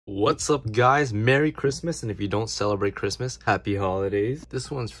What's up, guys? Merry Christmas, and if you don't celebrate Christmas, happy holidays.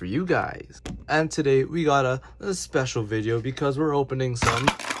 This one's for you guys. And today we got a special video because we're opening some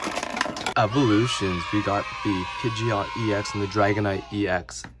evolutions. We got the Pidgeot EX and the Dragonite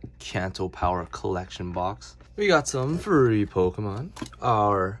EX Kanto Power Collection box. We got some free Pokemon,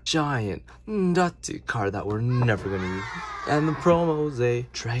 our giant nutty card that we're never gonna use, and the promos, a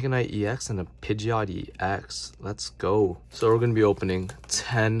Dragonite EX and a Pidgeot EX. Let's go. So we're gonna be opening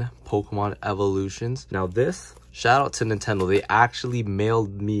 10 Pokemon evolutions. Now this, shout out to Nintendo, they actually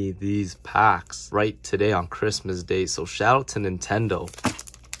mailed me these packs right today on Christmas Day, so shout out to Nintendo.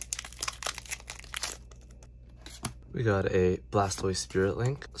 We got a Blastoise Spirit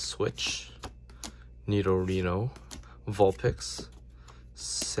Link, Switch, Nidorino, Vulpix,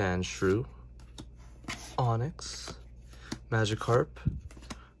 Sandshrew, Onix, Magikarp,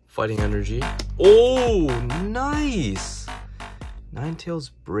 Fighting Energy. Oh, nice!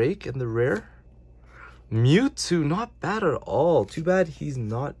 Ninetales Break in the rare. Mewtwo, not bad at all. Too bad he's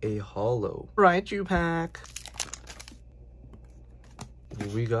not a holo. Raichu pack.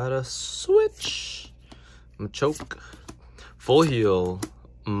 We got a Switch. Machoke. Full Heal.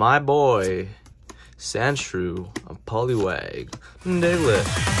 My boy. Sandshrew, a Poliwag, Diglett,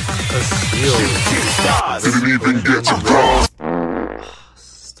 a Steel, didn't even get to cross.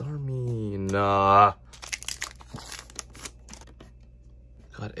 Starmie, nah.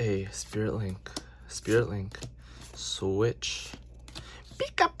 Got a Spirit Link, Switch,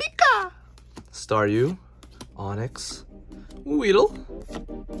 Pika Pika, Staryu, Onix, Weedle,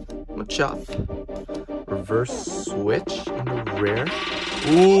 Machop, Reverse Switch in the rare.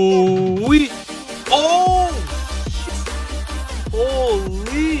 Ooh wee. Oh!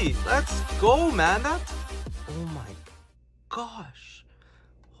 Holy! Let's go, man. That's... Oh my gosh.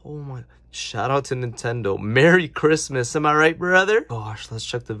 Oh my... Shout out to Nintendo. Merry Christmas. Am I right, brother? Gosh, let's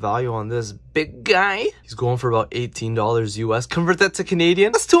check the value on this big guy. He's going for about $18 US. Convert that to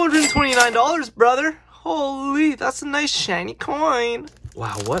Canadian. That's $229, brother. Holy, that's a nice shiny coin.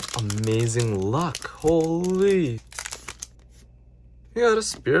 Wow, what amazing luck. Holy. We got a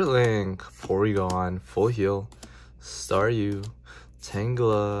Spirit Link, Porygon, Full Heal, Staryu,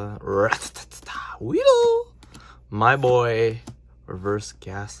 Tangela, Weedle, my boy, Reverse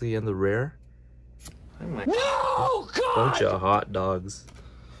Ghastly in the rare. Oh my no, God! Bunch of hot dogs.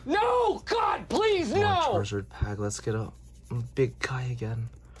 No, God, please, no! Charizard pack, let's get a big guy again.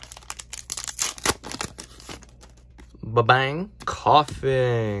 Ba-bang.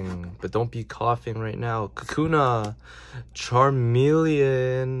 Coughing. But don't be coughing right now. Kakuna.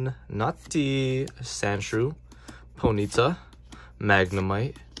 Charmeleon. Nutty. Sandshrew. Ponyta.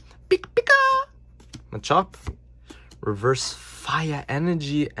 Magnemite. Pika. Machop. Reverse Fire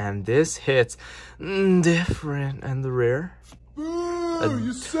Energy. And this hits different. And the rare. Ooh,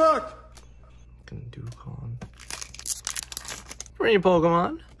 you suck! Dugong. Free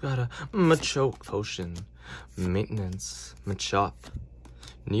Pokemon. Got a Machoke Potion. Maintenance, Machop,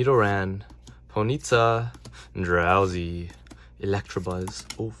 Nidoran, Ponyta, Drowsy,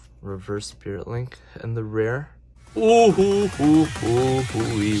 Electabuzz, oof, Reverse Spirit Link, and the rare. Ooh,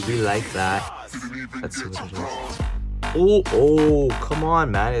 we like that. Let's see what it is. Oh, come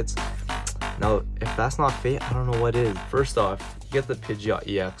on, man. It's now, if that's not fate, I don't know what is. First off, you get the Pidgeot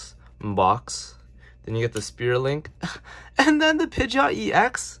EX box, then you get the Spirit Link, and then the Pidgeot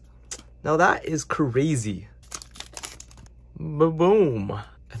EX. Now that is crazy. Boom.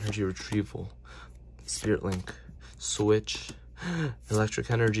 Energy Retrieval. Spirit Link. Switch. Electric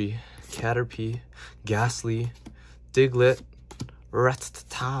Energy. Caterpie. Ghastly. Diglett.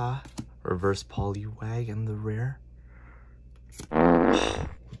 Rattata. Reverse Poliwag in the rare.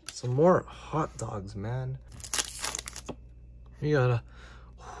 Some more hot dogs, man. We gotta...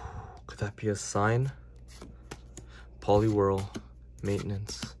 Could that be a sign? Poliwhirl.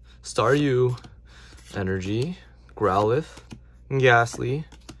 Maintenance. Staryu, Energy, Growlithe, Ghastly.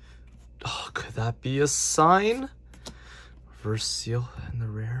 Oh, could that be a sign? Reverse Seal in the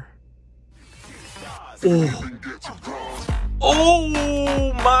rare.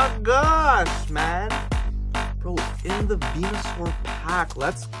 Oh my gosh, man. Bro, in the Venusaur pack.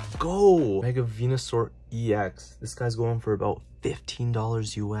 Let's go. Mega Venusaur EX. This guy's going for about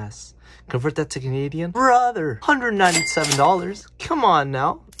 $15 US. Convert that to Canadian. Brother, $197. Come on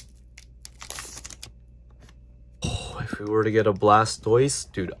now. If we were to get a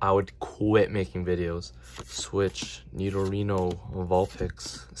Blastoise, dude, I would quit making videos. Switch, Nidorino,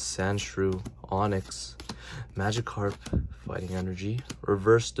 Vulpix, Sandshrew, Onix, Magikarp, Fighting Energy,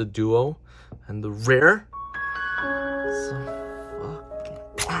 Reverse the Duo, and the rare. Some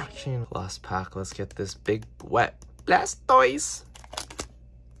fucking last pack. Let's get this big wet Blastoise.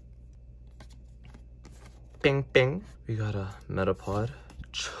 Bing, bing. We got a Metapod.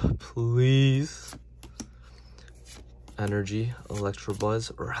 Please. Energy,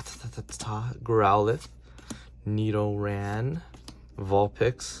 Electrobuzz, Rattata, Growlithe, Nidoran,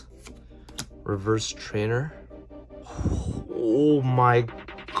 Vulpix, Reverse Trainer. Oh my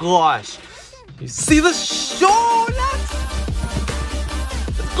gosh. You see the show? Let's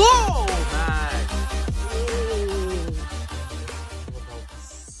go, man.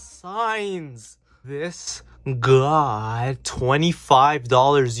 Signs. This got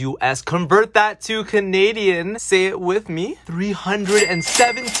 $25 US. Convert that to Canadian. Say it with me.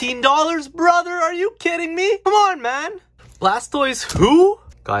 $317, brother. Are you kidding me? Come on, man. Blastoise who?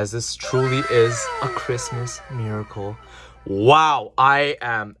 Guys, this truly is a Christmas miracle. Wow, I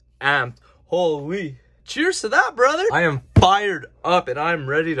am amped. Holy. Cheers to that, brother. I am fired up and I'm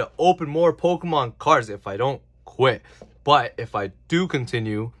ready to open more Pokemon cards if I don't quit. But if I do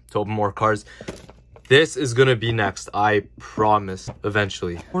continue to open more cards, this is gonna be next, I promise,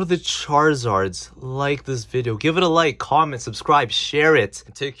 eventually. For the Charizards, like this video, give it a like, comment, subscribe, share it.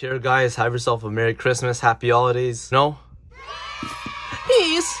 Take care, guys. Have yourself a Merry Christmas, Happy Holidays. No?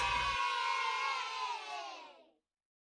 Peace.